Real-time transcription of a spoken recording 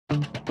Spill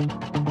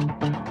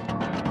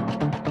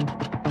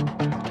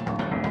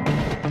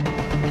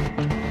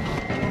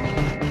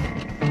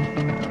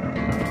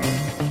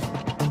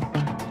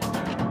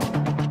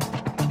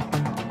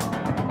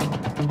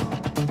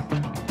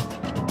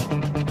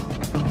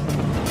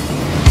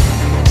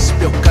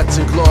guts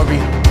and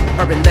glory,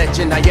 urban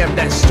legend, I am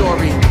that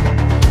story.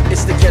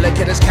 It's the killer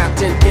killers,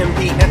 Captain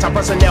MD,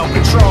 anti-personnel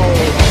control.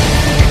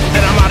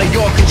 And I'm out of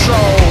your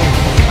control.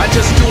 I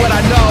just do what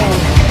I know,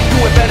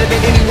 do it better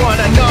than anyone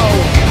I know.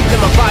 Then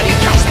my body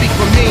count speak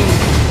for me.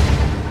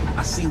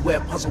 I see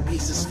where puzzle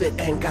pieces fit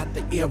and got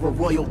the air of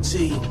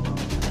royalty.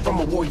 From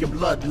a warrior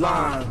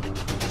bloodline,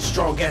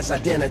 strong as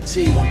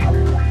identity.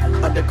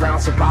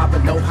 Underground survivor,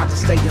 know how to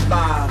stay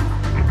alive.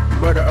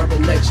 Murder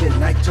urban legend,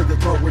 knife to the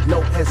throat with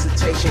no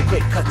hesitation.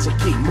 Quick cuts and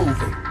keep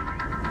moving.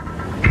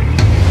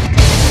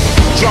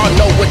 Draw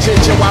no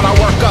attention while I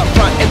work up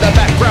front in the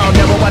background,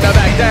 never wanna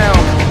back down.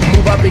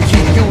 Move up and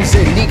keep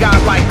using, need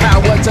God-like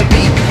power to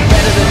be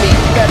better than me,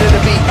 better to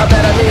be a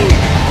better me.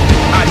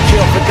 I'd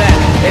kill for that,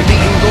 and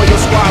leading loyal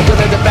squad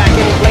willing to back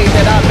any blade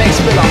that I make.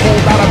 Spill a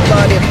whole lot of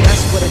blood if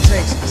that's what it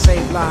takes.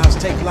 Save lives,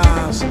 take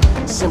lives,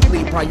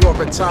 simply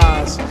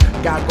prioritize.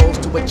 Got goals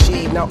to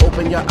achieve, now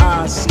open your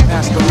eyes, see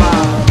past the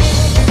lies.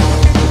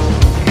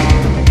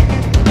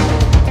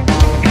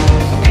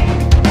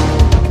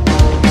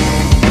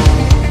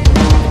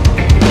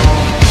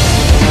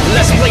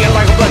 Let's play it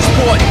like a blood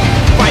sport.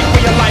 Fight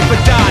for your life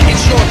or die,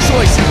 it's your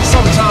choice.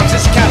 Sometimes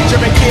it's capture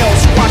and kill.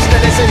 Squash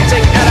that isn't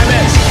take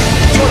elements.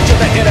 Torture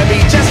the enemy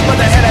just for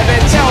the head of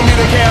it. Tell me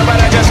to care, but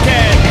I just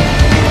can't.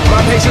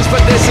 My patience for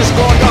this is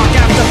gone dark.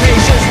 After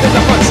patience, then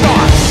the fun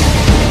starts.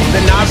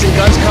 The knives and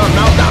guns come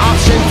out. The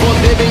option for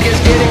living is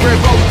getting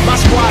revoked. My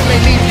squad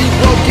may leave you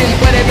broken,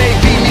 but it may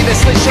be me that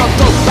slits your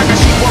throat like a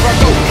sheep or a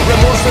goat.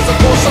 Remorse is a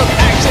course of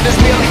action, is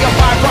merely a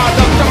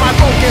byproduct of my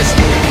focus.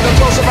 The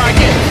closer I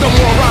get, the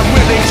more I'm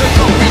willing to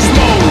go beast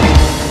mode.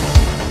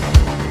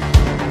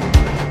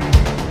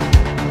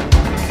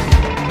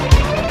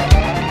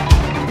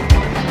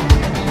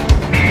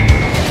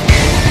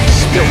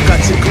 Spill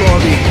guts and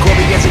glory,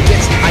 gory as it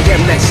gets, I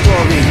am that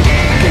story.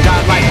 Can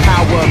God-like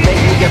power make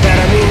me a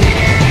better me?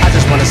 I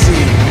just wanna see